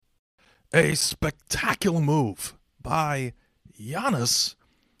A spectacular move by Giannis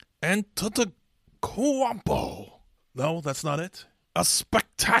Antetokounmpo. No, that's not it. A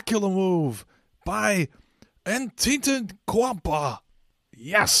spectacular move by Antetokounmpo.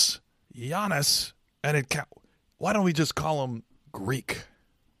 Yes, Giannis. Why don't we just call him Greek?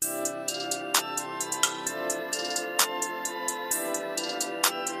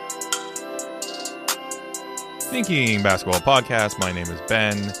 Thinking Basketball Podcast. My name is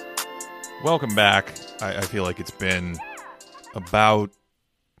Ben. Welcome back. I feel like it's been about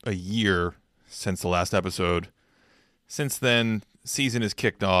a year since the last episode. Since then, season has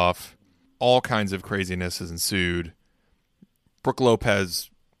kicked off. All kinds of craziness has ensued. Brook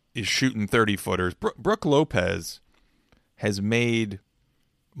Lopez is shooting 30-footers. Brook Lopez has made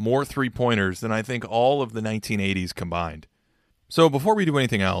more three-pointers than I think all of the 1980s combined. So before we do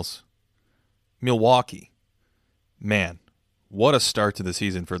anything else, Milwaukee. Man, what a start to the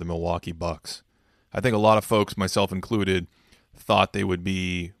season for the Milwaukee Bucks. I think a lot of folks, myself included, thought they would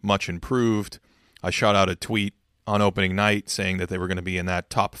be much improved. I shot out a tweet on opening night saying that they were going to be in that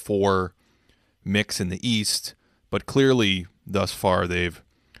top 4 mix in the East, but clearly, thus far, they've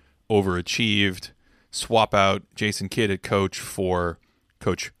overachieved. Swap out Jason Kidd at coach for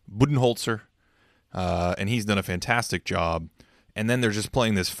Coach Budenholzer, and he's done a fantastic job. And then they're just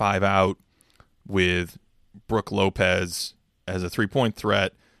playing this 5-out with Brook Lopez as a three-point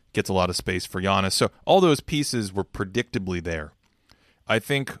threat, gets a lot of space for Giannis. So all those pieces were predictably there. I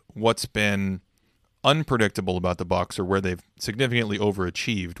think what's been unpredictable about the Bucks, or where they've significantly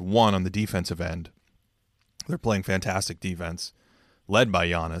overachieved, one, on the defensive end. They're playing fantastic defense, led by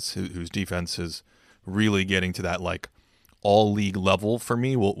Giannis, whose defense is really getting to that like all-league level for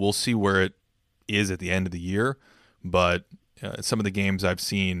me. We'll see where it is at the end of the year, but some of the games I've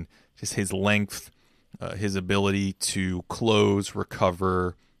seen, just his length, his ability to close,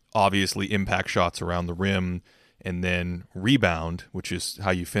 recover, obviously impact shots around the rim, and then rebound, which is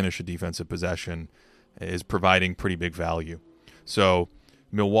how you finish a defensive possession, is providing pretty big value. So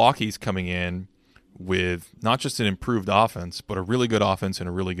Milwaukee's coming in with not just an improved offense, but a really good offense and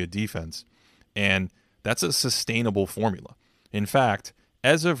a really good defense. And that's a sustainable formula. In fact,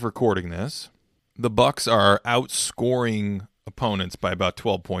 as of recording this, the Bucks are outscoring opponents by about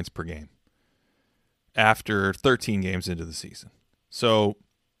 12 points per game after 13 games into the season. So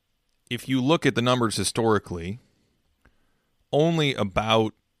if you look at the numbers historically, only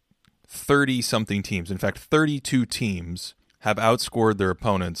about 30-something teams, in fact 32 teams, have outscored their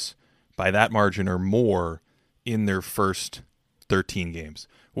opponents by that margin or more in their first 13 games.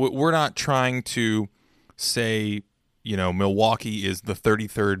 We're not trying to say, Milwaukee is the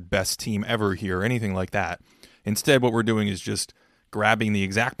 33rd best team ever here or anything like that. Instead, what we're doing is just grabbing the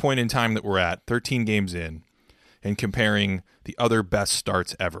exact point in time that we're at, 13 games in, and comparing the other best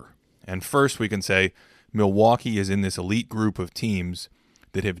starts ever. And first, we can say Milwaukee is in this elite group of teams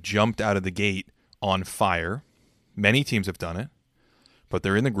that have jumped out of the gate on fire. Many teams have done it, but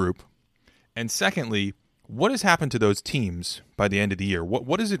they're in the group. And secondly, what has happened to those teams by the end of the year?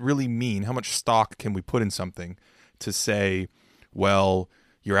 What does it really mean? How much stock can we put in something to say, well,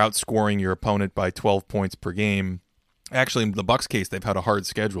 you're outscoring your opponent by 12 points per game? Actually, in the Bucks case, they've had a hard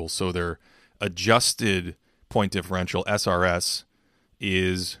schedule, so their adjusted point differential, SRS,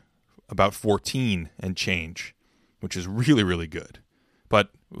 is about 14 and change, which is really, really good. But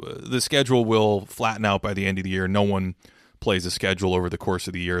the schedule will flatten out by the end of the year. No one plays a schedule over the course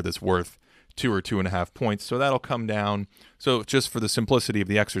of the year that's worth 2 or 2.5 points, so that'll come down. So just for the simplicity of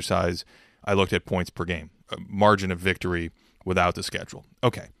the exercise, I looked at points per game, a margin of victory without the schedule.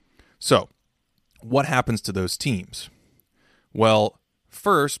 Okay, so what happens to those teams? Well,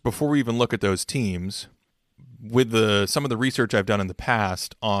 first, before we even look at those teams, with some of the research I've done in the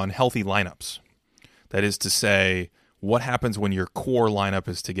past on healthy lineups, that is to say, what happens when your core lineup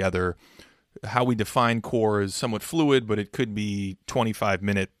is together. How we define core is somewhat fluid, but it could be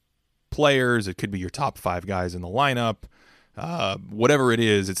 25-minute players. It could be your top 5 guys in the lineup. Whatever it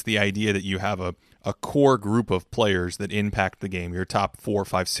is, it's the idea that you have a core group of players that impact the game, your top 4,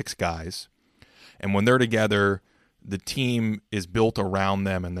 5, 6 guys. And when they're together, the team is built around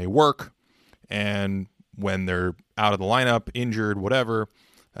them and they work. And when they're out of the lineup, injured, whatever,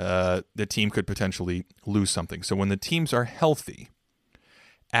 the team could potentially lose something. So when the teams are healthy,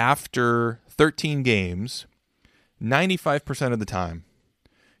 after 13 games, 95% of the time,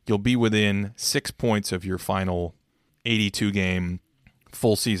 you'll be within 6 points of your final 82-game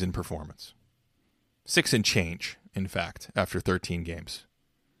full season performance. 6 and change, in fact, after 13 games.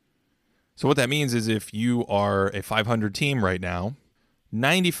 So what that means is if you are a 500 team right now,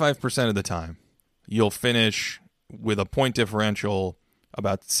 95% of the time, you'll finish with a point differential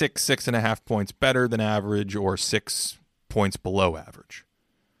about 6.5 points better than average, or 6 points below average.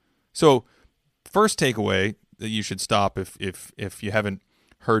 So first takeaway that you should stop if you haven't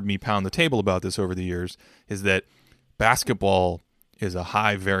heard me pound the table about this over the years is that basketball is a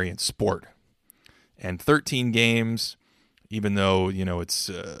high variance sport. And 13 games, even though,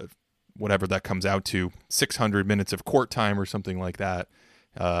 it's whatever that comes out to, 600 minutes of court time or something like that,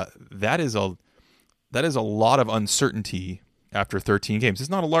 that is a lot of uncertainty after 13 games. It's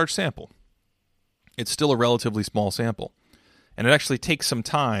not a large sample. It's still a relatively small sample. And it actually takes some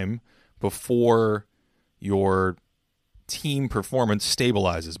time before your team performance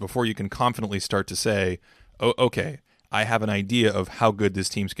stabilizes, before you can confidently start to say, oh, okay, I have an idea of how good this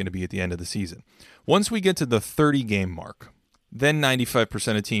team's going to be at the end of the season. Once we get to the 30-game mark, then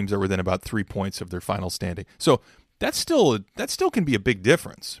 95% of teams are within about 3 points of their final standing. So that still can be a big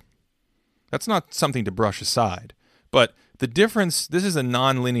difference. That's not something to brush aside. But the difference, this is a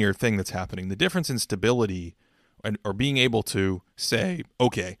non-linear thing that's happening. The difference in stability or being able to say,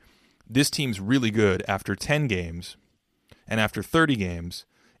 okay, this team's really good after 10 games and after 30 games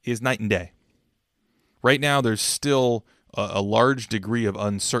is night and day. Right now, there's still a large degree of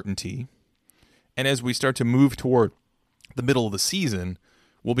uncertainty. And as we start to move toward the middle of the season,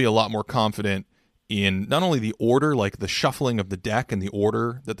 we'll be a lot more confident in not only the order, like the shuffling of the deck and the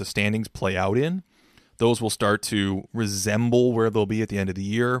order that the standings play out in. Those will start to resemble where they'll be at the end of the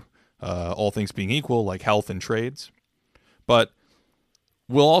year, all things being equal, like health and trades. But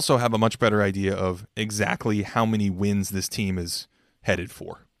we'll also have a much better idea of exactly how many wins this team is headed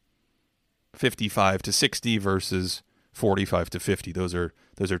for. 55 to 60 versus 45 to 50. Those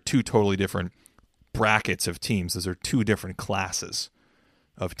are two totally different brackets of teams. Those are two different classes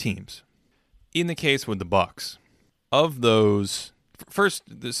of teams. In the case with the Bucks, of those, first,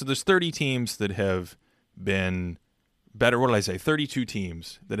 so there's 30 teams that have been better. What did I say? 32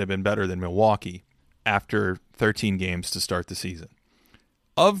 teams that have been better than Milwaukee after 13 games to start the season.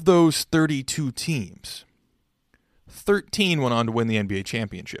 Of those 32 teams, 13 went on to win the NBA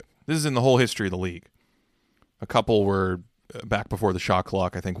championship. This is in the whole history of the league. A couple were back before the shot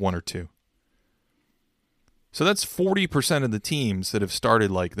clock, I think 1 or 2. So that's 40% of the teams that have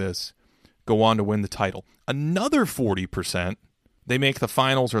started like this go on to win the title. Another 40%, they make the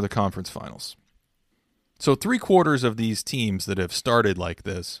finals or the conference finals. So 3/4 of these teams that have started like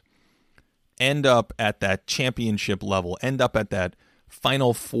this end up at that championship level, end up at that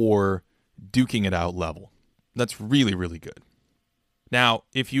Final Four duking it out level. That's really, really good. Now,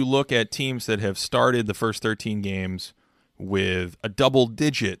 if you look at teams that have started the first 13 games with a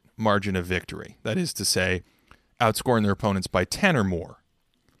double-digit margin of victory, that is to say, outscoring their opponents by 10 or more,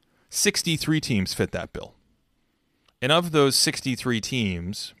 63 teams fit that bill. And of those 63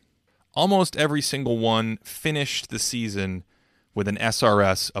 teams, almost every single one finished the season with an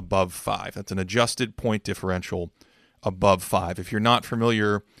SRS above 5. That's an adjusted point differential above 5. If you're not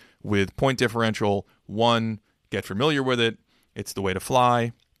familiar with point differential, 1, get familiar with it. It's the way to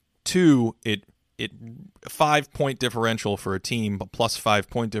fly. 2, it 5-point differential for a team, but plus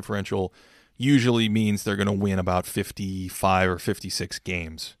 5-point differential usually means they're going to win about 55 or 56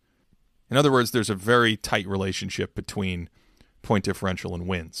 games. In other words, there's a very tight relationship between point differential and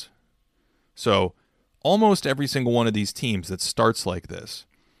wins. So almost every single one of these teams that starts like this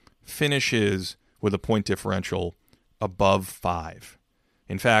finishes with a point differential above 5.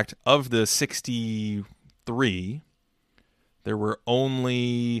 In fact, of the 63, there were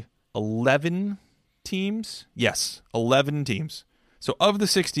only 11 teams. Yes, 11 teams. So of the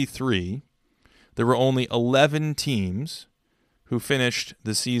 63, there were only 11 teams who finished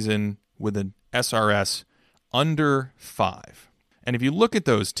the season with an SRS under 5. And if you look at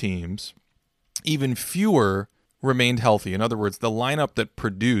those teams, even fewer remained healthy. In other words, the lineup that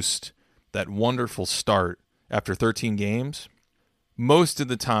produced that wonderful start after 13 games, most of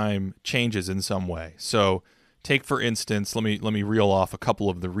the time changes in some way. So take, for instance, let me reel off a couple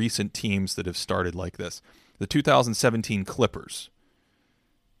of the recent teams that have started like this. The 2017 Clippers.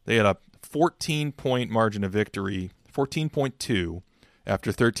 They had a 14-point margin of victory, 14.2,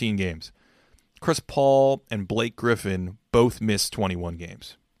 after 13 games. Chris Paul and Blake Griffin both missed 21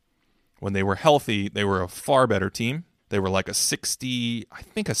 games. When they were healthy, they were a far better team. They were like a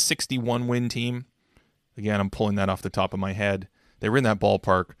 61-win team. Again, I'm pulling that off the top of my head. They were in that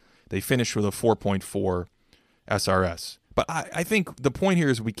ballpark. They finished with a 4.4 SRS. But I think the point here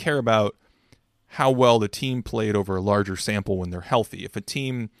is we care about how well the team played over a larger sample when they're healthy. If a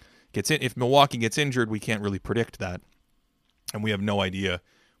team if Milwaukee gets injured, we can't really predict that. And we have no idea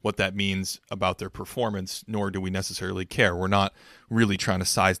what that means about their performance, nor do we necessarily care. We're not really trying to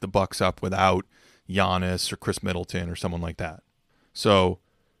size the Bucks up without Giannis or Chris Middleton or someone like that. So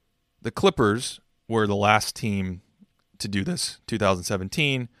the Clippers were the last team to do this,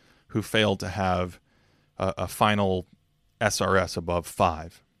 2017, who failed to have a final SRS above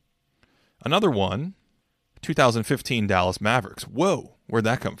 5. Another one, 2015 Dallas Mavericks. Whoa, where'd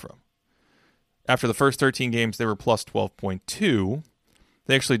that come from? After the first 13 games, they were plus 12.2.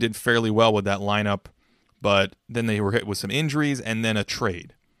 They actually did fairly well with that lineup, but then they were hit with some injuries and then a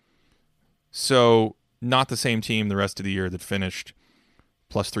trade. So not the same team the rest of the year that finished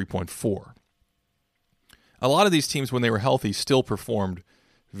plus 3.4. A lot of these teams, when they were healthy, still performed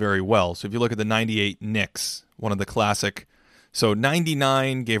very well. So if you look at the 98 Knicks, one of the classic. So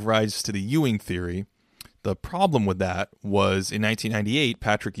 99 gave rise to the Ewing theory. The problem with that was in 1998,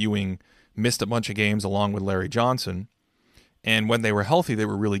 Patrick Ewing missed a bunch of games along with Larry Johnson. And when they were healthy, they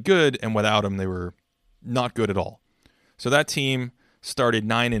were really good. And without him, they were not good at all. So that team started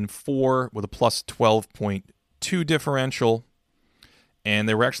 9-4 with a plus 12.2 differential. And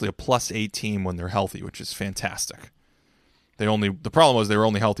they were actually a plus 8 team when they're healthy, which is fantastic. The problem was they were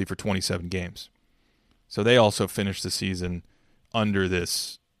only healthy for 27 games. So they also finished the season under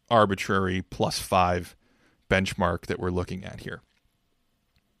this arbitrary plus 5 benchmark that we're looking at here.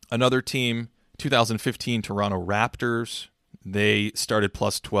 Another team, 2015 Toronto Raptors, they started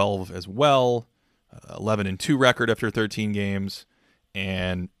plus 12 as well, 11-2 record after 13 games,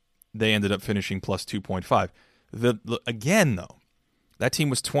 and they ended up finishing plus 2.5. Again, though, that team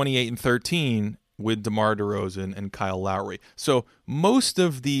was 28-13 with DeMar DeRozan and Kyle Lowry. So most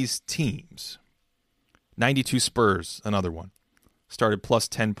of these teams, 92 Spurs, another one, started plus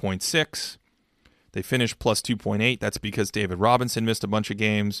 10.6. They finished plus 2.8. That's because David Robinson missed a bunch of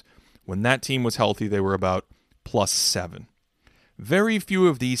games. When that team was healthy, they were about plus 7. Very few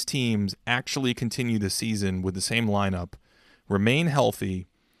of these teams actually continue the season with the same lineup, remain healthy,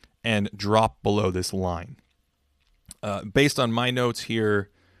 and drop below this line. Based on my notes here,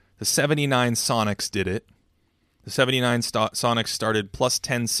 the 79 Sonics did it. The 79 Sonics started plus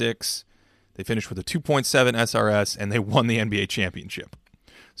 10.6. They finished with a 2.7 SRS, and they won the NBA championship.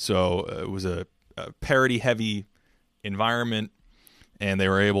 So it was a parity-heavy environment, and they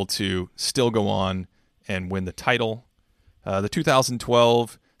were able to still go on and win the title. The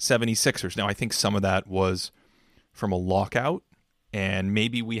 2012 76ers. Now, I think some of that was from a lockout, and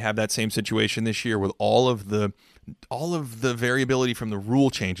maybe we have that same situation this year with all of the variability from the rule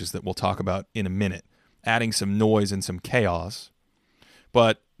changes that we'll talk about in a minute, adding some noise and some chaos.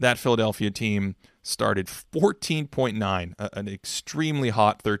 But that Philadelphia team started 14.9, an extremely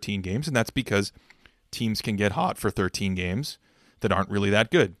hot 13 games, and that's because teams can get hot for 13 games that aren't really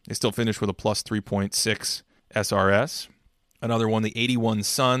that good. They still finished with a plus 3.6 SRS. Another one, the 81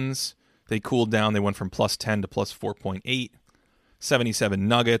 Suns, they cooled down. They went from plus 10 to plus 4.8. 77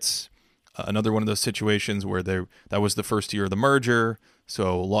 Nuggets, another one of those situations where that was the first year of the merger,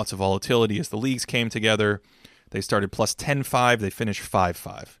 so lots of volatility as the leagues came together. They started plus 10.5. They finished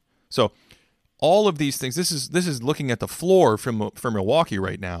 5.5. So all of these things, this is looking at the floor for Milwaukee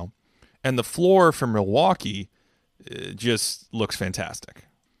right now, and the floor for Milwaukee just looks fantastic.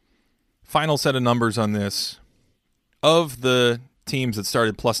 Final set of numbers on this. Of the teams that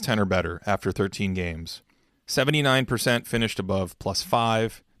started plus 10 or better after 13 games, 79% finished above plus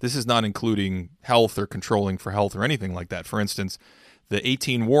 5. This is not including health or controlling for health or anything like that. For instance, the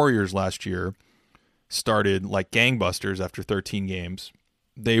 18 Warriors last year started like gangbusters after 13 games.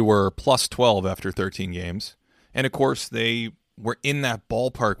 They were plus 12 after 13 games. And of course, they were in that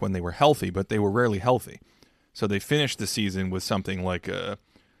ballpark when they were healthy, but they were rarely healthy. So they finished the season with something like a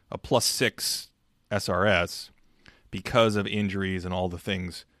plus 6 SRS because of injuries and all the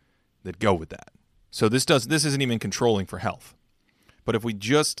things that go with that. So this isn't even controlling for health. But if we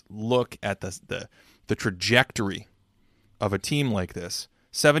just look at the trajectory of a team like this,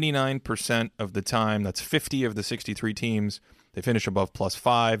 79% of the time, that's 50 of the 63 teams, they finish above plus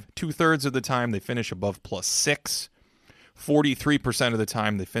 5. 2/3 of the time, they finish above plus 6. 43% of the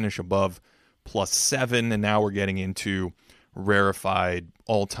time, they finish above plus 7. And now we're getting into rarefied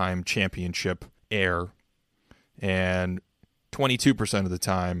all-time championship air. And 22% of the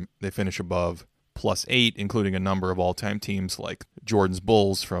time, they finish above plus 8, including a number of all-time teams like Jordan's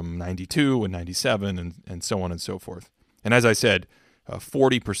Bulls from 92 and 97 and so on and so forth. And as I said,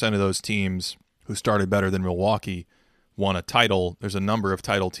 40% of those teams who started better than Milwaukee won a title. There's a number of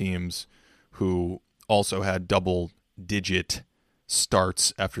title teams who also had double-digit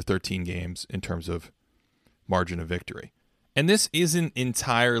starts after 13 games in terms of margin of victory. And this isn't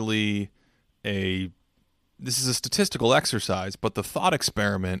entirely this is a statistical exercise, but the thought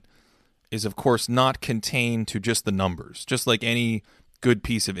experiment is, of course, not contained to just the numbers. Just like any good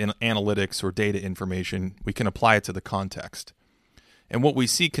piece of analytics or data information, we can apply it to the context. And what we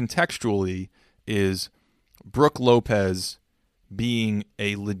see contextually is Brook Lopez being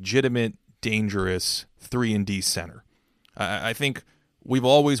a legitimate, dangerous 3-and-D center. I think we've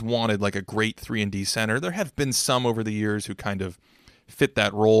always wanted like a great 3-and-D center. There have been some over the years who kind of fit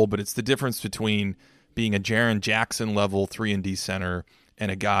that role, but it's the difference between being a Jaren Jackson level 3-and-D center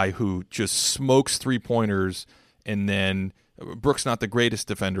and a guy who just smokes three-pointers. And then Brook's not the greatest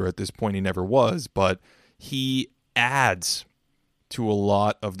defender at this point. He never was, but he adds to a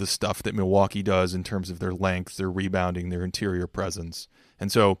lot of the stuff that Milwaukee does in terms of their length, their rebounding, their interior presence.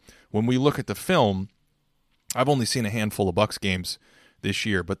 And so when we look at the film, I've only seen a handful of Bucks games this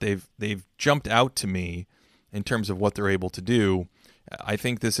year, but they've jumped out to me in terms of what they're able to do. I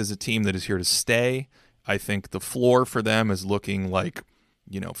think this is a team that is here to stay. I think the floor for them is looking like,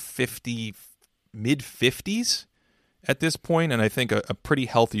 50, mid-50s at this point, and I think a pretty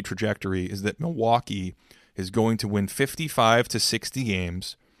healthy trajectory is that Milwaukee is going to win 55 to 60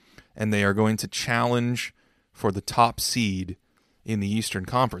 games, and they are going to challenge for the top seed in the Eastern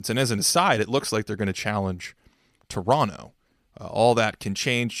Conference. And as an aside, it looks like they're going to challenge Toronto. All that can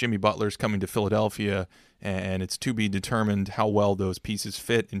change. Jimmy Butler's coming to Philadelphia, and it's to be determined how well those pieces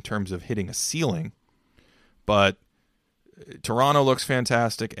fit in terms of hitting a ceiling. But Toronto looks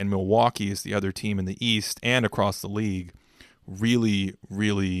fantastic, and Milwaukee is the other team in the East and across the league really,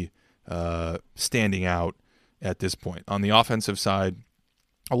 really standing out at this point. On the offensive side,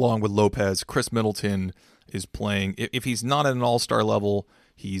 along with Lopez, Chris Middleton is playing. If he's not at an all-star level,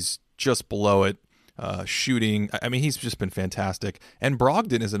 he's just below it. Shooting, I mean, he's just been fantastic. And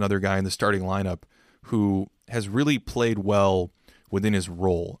Brogdon is another guy in the starting lineup who has really played well within his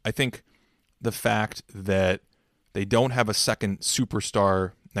role. I think the fact that they don't have a second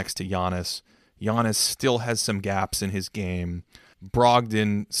superstar next to Giannis still has some gaps in his game.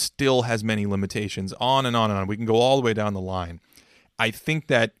 Brogdon still has many limitations, on and on and on. We can go all the way down the line. I think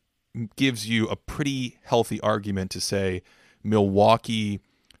that gives you a pretty healthy argument to say Milwaukee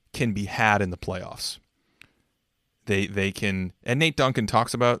can be had in the playoffs. They can, and Nate Duncan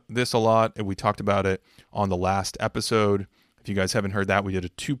talks about this a lot, and we talked about it on the last episode. If you guys haven't heard that, we did a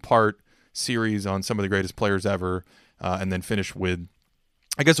 2-part series on some of the greatest players ever, and then finished with,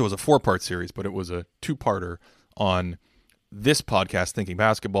 I guess it was a 4-part series, but it was a 2-parter on this podcast, Thinking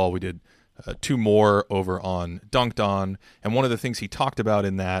Basketball. We did 2 more over on Dunked On, and one of the things he talked about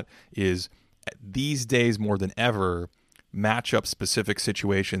in that is these days more than ever, matchup-specific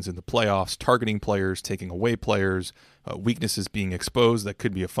situations in the playoffs, targeting players, taking away players, weaknesses being exposed that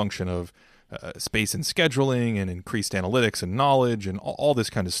could be a function of space and scheduling and increased analytics and knowledge and all this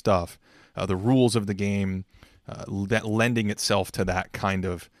kind of stuff. The rules of the game that lending itself to that kind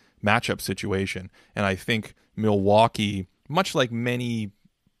of matchup situation. And I think Milwaukee, much like many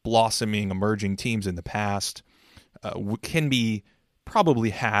blossoming, emerging teams in the past, can be probably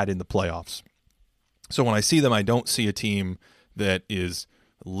had in the playoffs. So when I see them, I don't see a team that is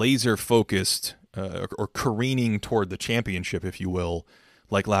laser focused or careening toward the championship, if you will,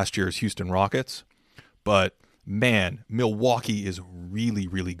 like last year's Houston Rockets. But man, Milwaukee is really,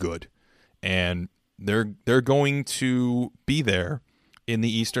 really good, and they're going to be there in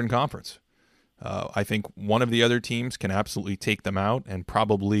the Eastern Conference. I think one of the other teams can absolutely take them out, and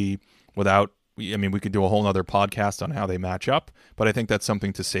probably without. I mean, we could do a whole other podcast on how they match up, but I think that's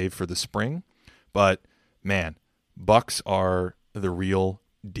something to save for the spring. But man, Bucks are the real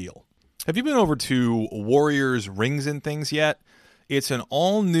deal. Have you been over to Warriors Rings and Things yet? It's an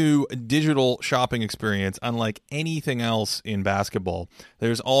all-new digital shopping experience unlike anything else in basketball.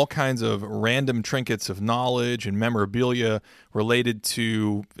 There's all kinds of random trinkets of knowledge and memorabilia related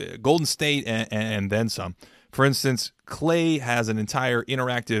to Golden State and then some. For instance, Clay has an entire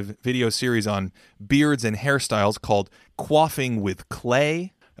interactive video series on beards and hairstyles called Coiffing with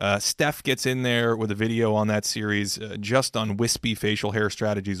Clay. Steph gets in there with a video on that series just on wispy facial hair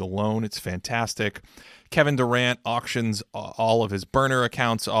strategies alone. It's fantastic. Kevin Durant auctions all of his burner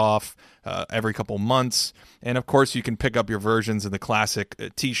accounts off every couple months. And, of course, you can pick up your versions of the classic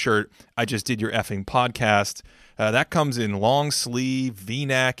T-shirt, I Just Did Your Effing Podcast. That comes in long sleeve,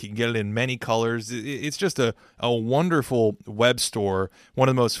 V-neck. You can get it in many colors. It's just a wonderful web store, one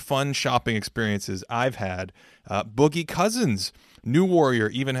of the most fun shopping experiences I've had. Boogie Cousins, new Warrior,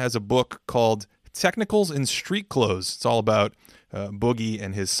 even has a book called Technicals in Street Clothes. It's all about Boogie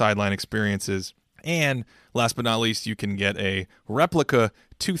and his sideline experiences. And last but not least, you can get a replica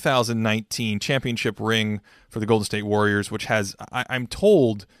 2019 championship ring for the Golden State Warriors, which has, I'm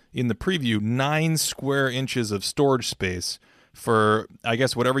told in the preview, 9 square inches of storage space for, I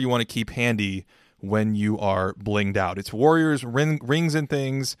guess, whatever you want to keep handy when you are blinged out. It's Warriors Rings and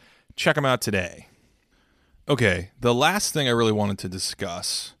Things. Check them out today. Okay, the last thing I really wanted to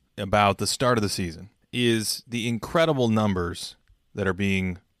discuss about the start of the season is the incredible numbers that are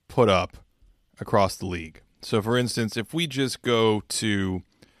being put up across the league. So, for instance, if we just go to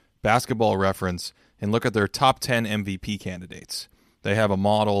Basketball Reference and look at their top 10 MVP candidates, they have a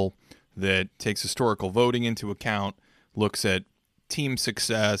model that takes historical voting into account, looks at team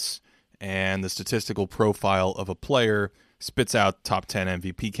success and the statistical profile of a player, spits out top 10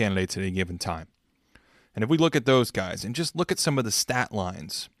 MVP candidates at any given time. And if we look at those guys and just look at some of the stat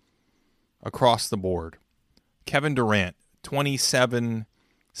lines across the board, Kevin Durant, 27,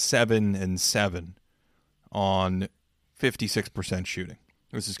 7, and 7 on 56% shooting.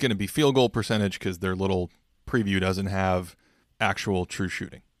 This is going to be field goal percentage because their little preview doesn't have actual true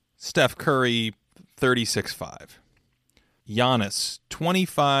shooting. Steph Curry, 36-5. Giannis,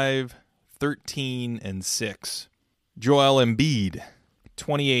 25, 13, and 6. Joel Embiid,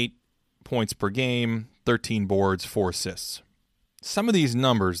 28 points per game, 13 boards, 4 assists. Some of these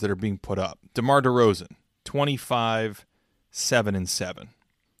numbers that are being put up. DeMar DeRozan, 25, 7, and 7.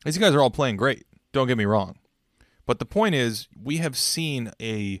 These guys are all playing great. Don't get me wrong. But the point is, we have seen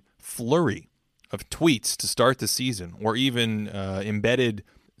a flurry of tweets to start the season, or even embedded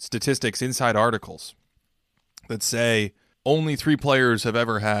statistics inside articles that say only 3 players have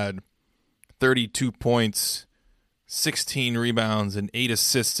ever had 32 points, 16 rebounds, and 8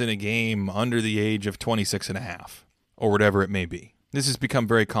 assists in a game under the age of 26 and a half, or whatever it may be. This has become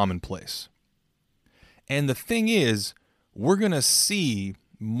very commonplace. And the thing is, we're going to see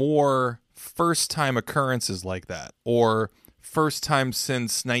more first-time occurrences like that, or first time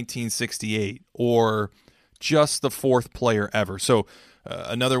since 1968, or just the 4th player ever. So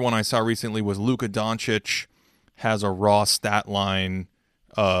another one I saw recently was Luka Doncic has a raw stat line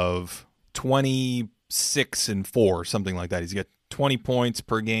of 26 and 4, something like that. He's got 20 points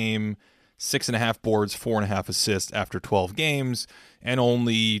per game, 6.5 boards, 4.5 assists after 12 games, and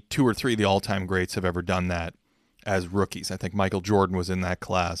only 2 or 3 of the all-time greats have ever done that as rookies. I think Michael Jordan was in that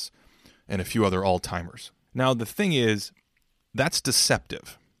class, and a few other all-timers. Now, the thing is, that's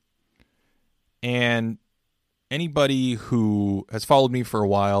deceptive. And anybody who has followed me for a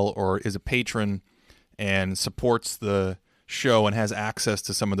while or is a patron and supports the show and has access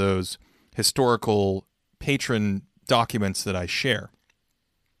to some of those historical patron documents that I share,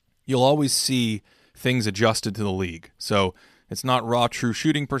 you'll always see things adjusted to the league. So it's not raw true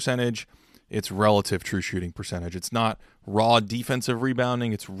shooting percentage, it's relative true shooting percentage. It's not raw defensive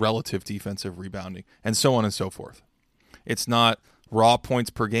rebounding, it's relative defensive rebounding, and so on and so forth. It's not raw points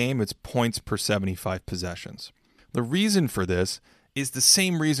per game, it's points per 75 possessions. The reason for this is the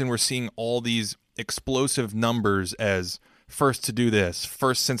same reason we're seeing all these explosive numbers as first to do this,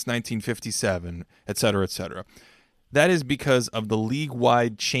 first since 1957, et cetera, et cetera. That is because of the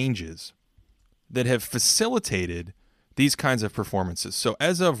league-wide changes that have facilitated these kinds of performances. So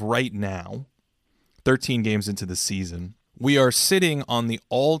as of right now, 13 games into the season, we are sitting on the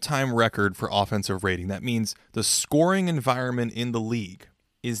all-time record for offensive rating. That means the scoring environment in the league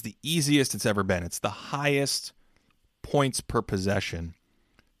is the easiest it's ever been. It's the highest points per possession,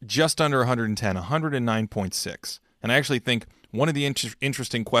 just under 110, 109.6. And I actually think one of the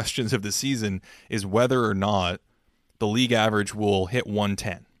interesting questions of the season is whether or not the league average will hit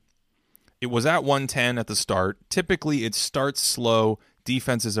 110. It was at 110 at the start. Typically, it starts slow.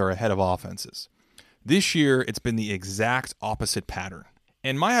 Defenses are ahead of offenses. This year, it's been the exact opposite pattern.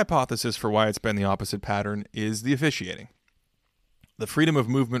 And my hypothesis for why it's been the opposite pattern is the officiating. The freedom of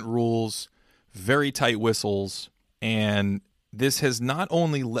movement rules, very tight whistles, and this has not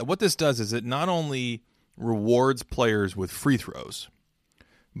only... what this does is it not only rewards players with free throws,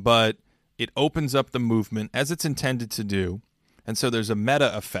 but it opens up the movement as it's intended to do. And so there's a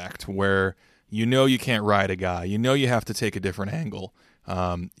meta effect where you know you can't ride a guy. You know you have to take a different angle.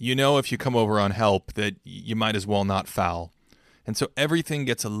 You know if you come over on help that you might as well not foul. And so everything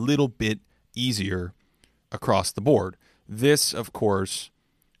gets a little bit easier across the board. This, of course,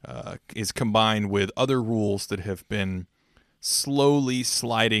 is combined with other rules that have been slowly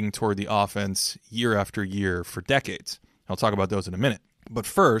sliding toward the offense year after year for decades. I'll talk about those in a minute. But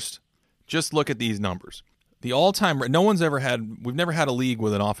first, just look at these numbers. The all-time, we've never had a league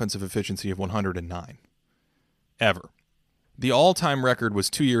with an offensive efficiency of 109, ever. The all-time record was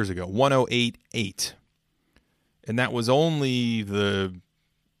 2 years ago, 108.8. And that was only the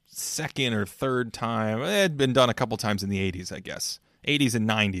second or third time. It had been done a couple times in the 80s, I guess. 80s and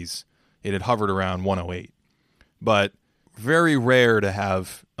 90s, it had hovered around 108. But very rare to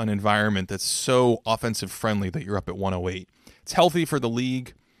have an environment that's so offensive-friendly that you're up at 108. It's healthy for the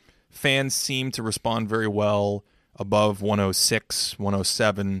league. Fans seem to respond very well above 106,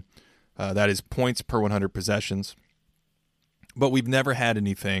 107. That is points per 100 possessions. But we've never had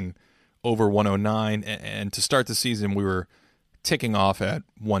anything over 109. And to start the season, we were ticking off at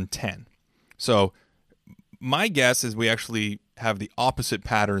 110. So my guess is we actually have the opposite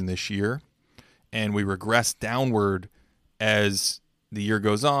pattern this year, and we regress downward as the year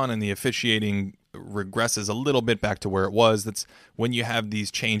goes on and the officiating regresses a little bit back to where it was. That's when you have these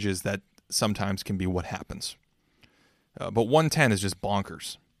changes that sometimes can be what happens. But 110 is just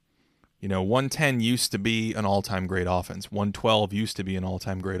bonkers. 110 used to be an all-time great offense. 112 used to be an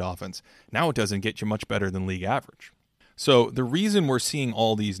all-time great offense. Now it doesn't get you much better than league average. So the reason we're seeing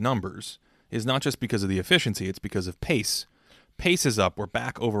all these numbers is not just because of the efficiency, it's because of pace. Pace is up. We're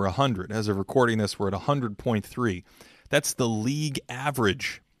back over 100. As of recording this, we're at 100.3. That's the league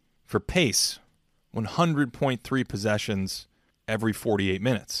average for pace. 100.3 possessions every 48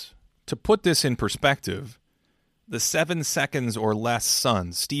 minutes. To put this in perspective, the 7 seconds or less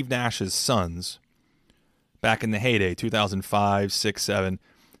Suns, Steve Nash's Suns, back in the heyday, 2005, 6, 7,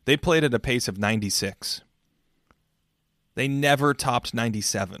 they played at a pace of 96. They never topped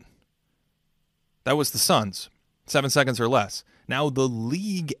 97. That was the Suns, 7 seconds or less. Now the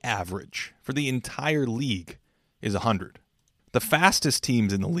league average for the entire league is 100. The fastest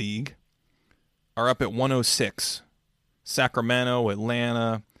teams in the league are up at 106. Sacramento,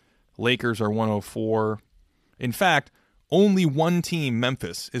 Atlanta, Lakers are 104. In fact, only one team,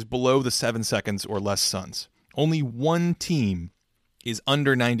 Memphis, is below the 7 seconds or less Suns. Only one team is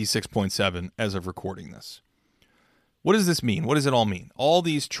under 96.7 as of recording this. What does this mean? What does it all mean? All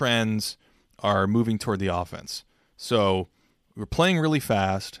these trends are moving toward the offense. So we're playing really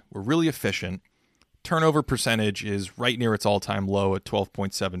fast. We're really efficient. Turnover percentage is right near its all-time low at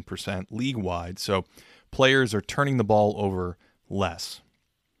 12.7% league-wide. So players are turning the ball over less.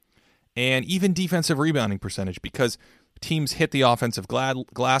 And even defensive rebounding percentage, because teams hit the offensive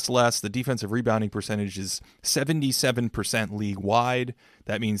glass less, the defensive rebounding percentage is 77% league-wide.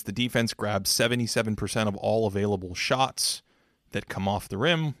 That means the defense grabs 77% of all available shots that come off the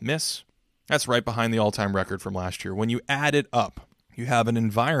rim, miss. That's right behind the all-time record from last year. When you add it up, you have an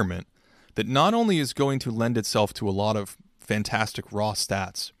environment that not only is going to lend itself to a lot of fantastic raw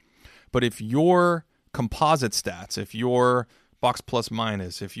stats, but if your composite stats, if your box plus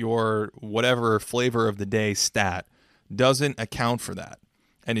minus, if your whatever flavor of the day stat doesn't account for that,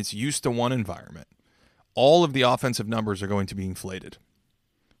 and it's used to one environment, all of the offensive numbers are going to be inflated.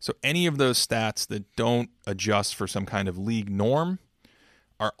 So any of those stats that don't adjust for some kind of league norm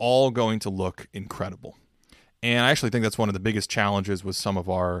are all going to look incredible. And I actually think that's one of the biggest challenges with some of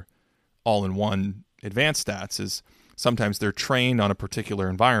our all-in-one advanced stats is sometimes they're trained on a particular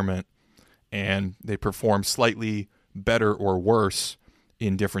environment and they perform slightly better or worse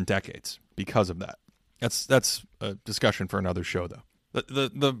in different decades because of that. That's a discussion for another show, though.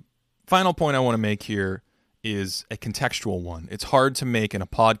 The final point I want to make here is a contextual one. It's hard to make in a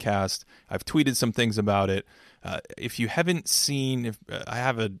podcast. I've tweeted some things about it. If you haven't seen, I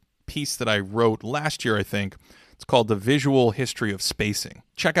have a piece that I wrote last year, I think. It's called The Visual History of Spacing.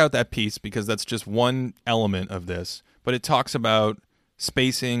 Check out that piece because that's just one element of this. But it talks about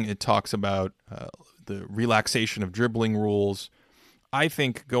spacing. It talks about the relaxation of dribbling rules. I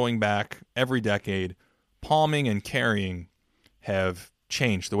think going back every decade, palming and carrying have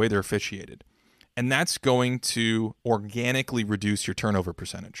changed the way they're officiated. And that's going to organically reduce your turnover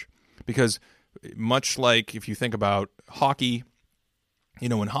percentage. Because much like if you think about hockey,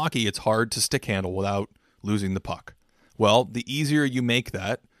 in hockey it's hard to stick handle without losing the puck. Well, the easier you make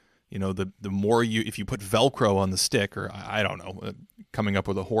that, the more if you put Velcro on the stick, or I don't know, coming up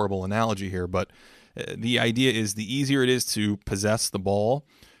with a horrible analogy here, but the idea is the easier it is to possess the ball,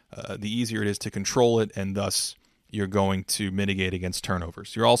 the easier it is to control it, and thus you're going to mitigate against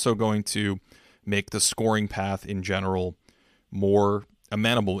turnovers. You're also going to make the scoring path in general more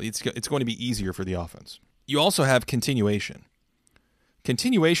amenable. It's going to be easier for the offense. You also have continuation.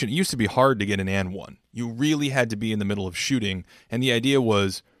 Continuation, it used to be hard to get an and one. You really had to be in the middle of shooting, and the idea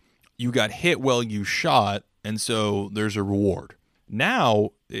was you got hit while you shot, and so there's a reward.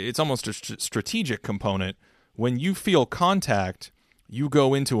 Now, it's almost a strategic component. When you feel contact, you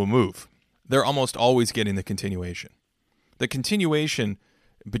go into a move. They're almost always getting the continuation. The continuation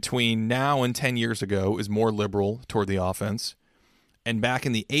between now and 10 years ago is more liberal toward the offense. And back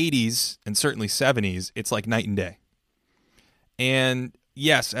in the 80s and certainly 70s, it's like night and day. And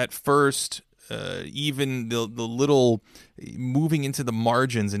yes, at first, even the little moving into the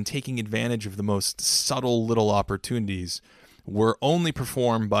margins and taking advantage of the most subtle little opportunities were only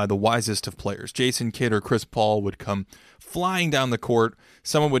performed by the wisest of players. Jason Kidd or Chris Paul would come flying down the court.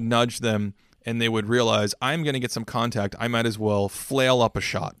 Someone would nudge them, and they would realize, I'm going to get some contact. I might as well flail up a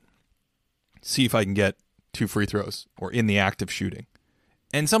shot. see if I can get 2 free throws or in the act of shooting.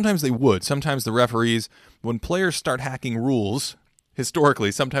 And sometimes they would. Sometimes the referees, when players start hacking rules,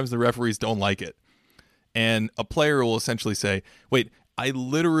 historically, sometimes the referees don't like it. And a player will essentially say, wait, I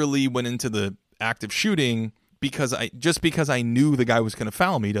literally went into the act of shooting because I knew the guy was going to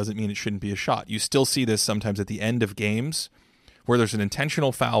foul me doesn't mean it shouldn't be a shot. You still see this sometimes at the end of games where there's an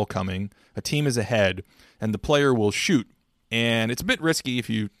intentional foul coming, a team is ahead, and the player will shoot. And it's a bit risky if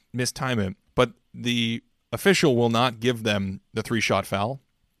you mistime it, but the official will not give them the 3-shot foul.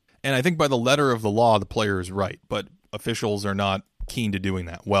 And I think by the letter of the law, the player is right, but officials are not keen to doing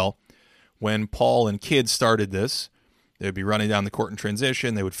that. Well, when Paul and Kidd started this, they would be running down the court in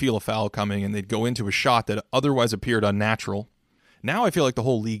transition, they would feel a foul coming, and they'd go into a shot that otherwise appeared unnatural. Now I feel like the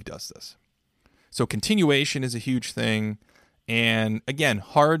whole league does this. So continuation is a huge thing, and again,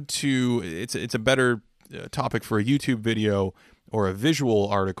 it's a better topic for a YouTube video or a visual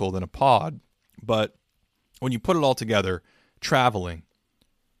article than a pod, but when you put it all together, traveling,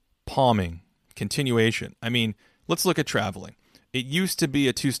 palming, continuation. I mean, let's look at traveling. It used to be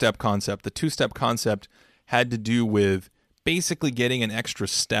a 2-step concept. The 2-step concept had to do with basically getting an extra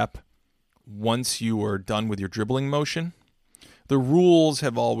step once you were done with your dribbling motion. The rules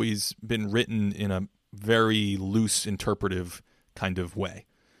have always been written in a very loose, interpretive kind of way.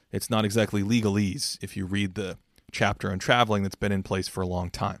 It's not exactly legalese if you read the chapter on traveling that's been in place for a long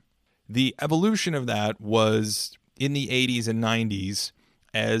time. The evolution of that was in the 80s and 90s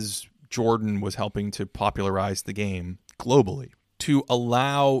as Jordan was helping to popularize the game globally to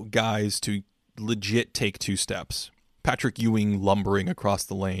allow guys to legit take 2 steps. Patrick Ewing lumbering across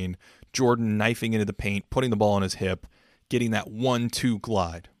the lane, Jordan knifing into the paint, putting the ball on his hip, getting that 1-2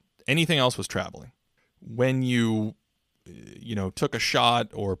 glide. Anything else was traveling. When you took a shot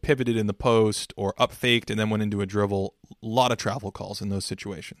or pivoted in the post or up faked and then went into a dribble, a lot of travel calls in those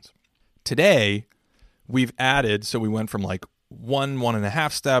situations. Today, we've added, so we went from like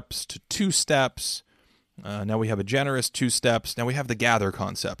 1.5 steps to 2 steps. Now we have a generous 2 steps. Now we have the gather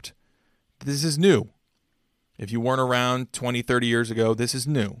concept. This is new. If you weren't around 20, 30 years ago, this is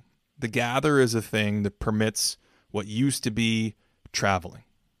new. The gather is a thing that permits what used to be traveling.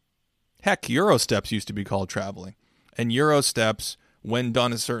 Heck, Euro steps used to be called traveling. And Euro steps, when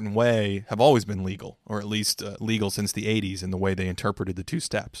done a certain way, have always been legal, or at least legal since the 80s in the way they interpreted the 2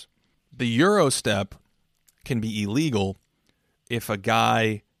 steps. The Euro step can be illegal if a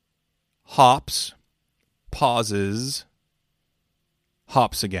guy hops, pauses,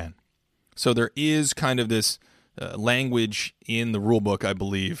 hops again. So there is kind of this language in the rule book, I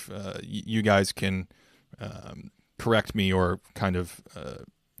believe. You guys can correct me or kind of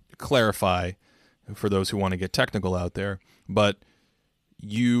clarify for those who want to get technical out there. But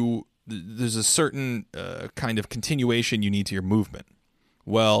there's a certain kind of continuation you need to your movement.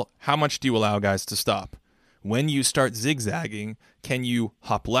 Well, how much do you allow guys to stop? When you start zigzagging, can you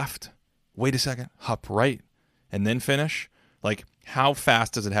hop left? Wait a second, hop right, and then finish? Like, how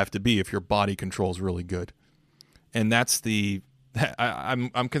fast does it have to be if your body control is really good? And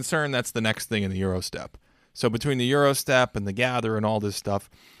I'm concerned that's the next thing in the Euro step. So between the Euro step and the gather and all this stuff,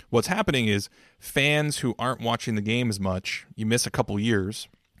 what's happening is fans who aren't watching the game as much, you miss a couple years,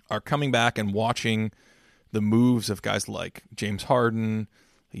 are coming back and watching the moves of guys like James Harden,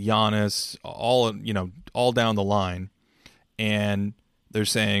 Giannis, all down the line, and they're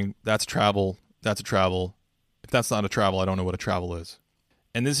saying that's travel, that's a travel. If that's not a travel, I don't know what a travel is.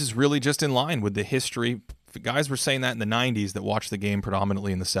 And this is really just in line with the history. Guys were saying that in the 90s that watched the game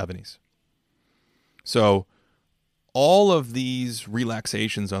predominantly in the 70s. So all of these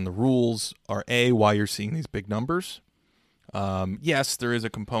relaxations on the rules are why you're seeing these big numbers. Yes, there is a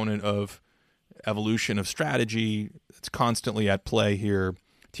component of evolution of strategy. It's constantly at play here.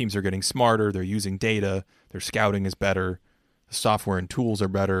 Teams are getting smarter. They're using data. Their scouting is better. The software and tools are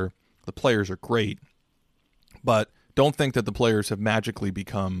better. The players are great. But don't think that the players have magically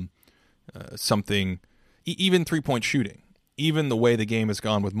become something, even three-point shooting, even the way the game has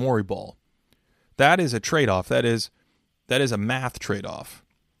gone with Morey ball. That is a trade-off. That is a math trade-off.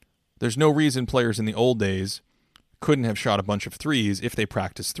 There's no reason players in the old days couldn't have shot a bunch of threes if they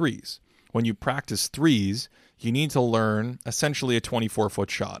practiced threes. When you practice threes, you need to learn essentially a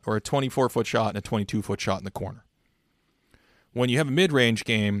 24-foot shot or a 24-foot shot and a 22-foot shot in the corner. When you have a mid-range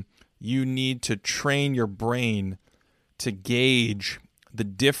game, you need to train your brain to gauge the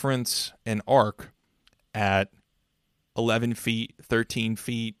difference in arc at 11 feet, 13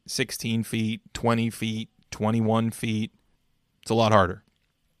 feet, 16 feet, 20 feet, 21 feet. It's a lot harder.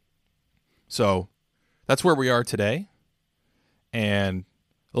 So that's where we are today. And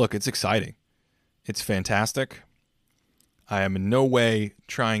look, it's exciting. It's fantastic. I am in no way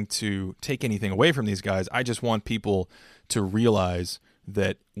trying to take anything away from these guys. I just want people to realize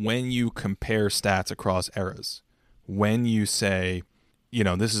that when you compare stats across eras, when you say,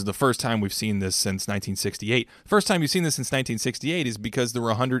 this is the first time we've seen this since 1968. First time you've seen this since 1968 is because there were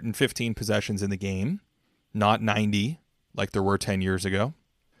 115 possessions in the game, not 90 like there were 10 years ago.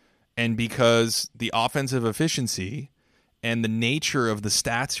 And because the offensive efficiency and the nature of the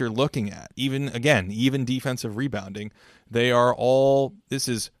stats you're looking at, even defensive rebounding, this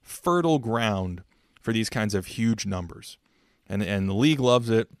is fertile ground for these kinds of huge numbers. And the league loves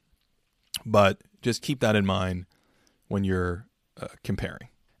it, but just keep that in mind when you're comparing.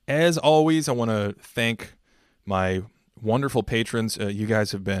 As always, I want to thank my wonderful patrons. You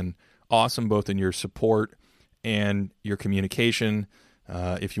guys have been awesome, both in your support and your communication.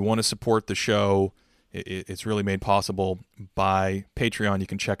 If you want to support the show, it's really made possible by Patreon. You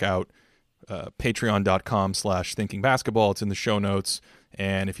can check out patreon.com/thinkingbasketball. It's in the show notes.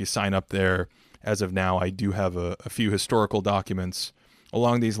 And if you sign up there, as of now, I do have a few historical documents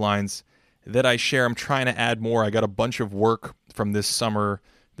along these lines that I share. I'm trying to add more. I got a bunch of work from this summer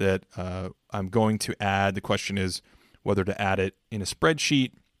that I'm going to add. The question is whether to add it in a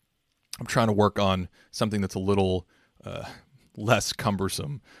spreadsheet. I'm trying to work on something that's a little less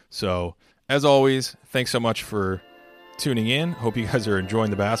cumbersome. So, as always, thanks so much for tuning in. Hope you guys are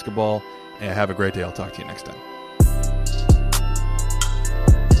enjoying the basketball, and have a great day. I'll talk to you next time.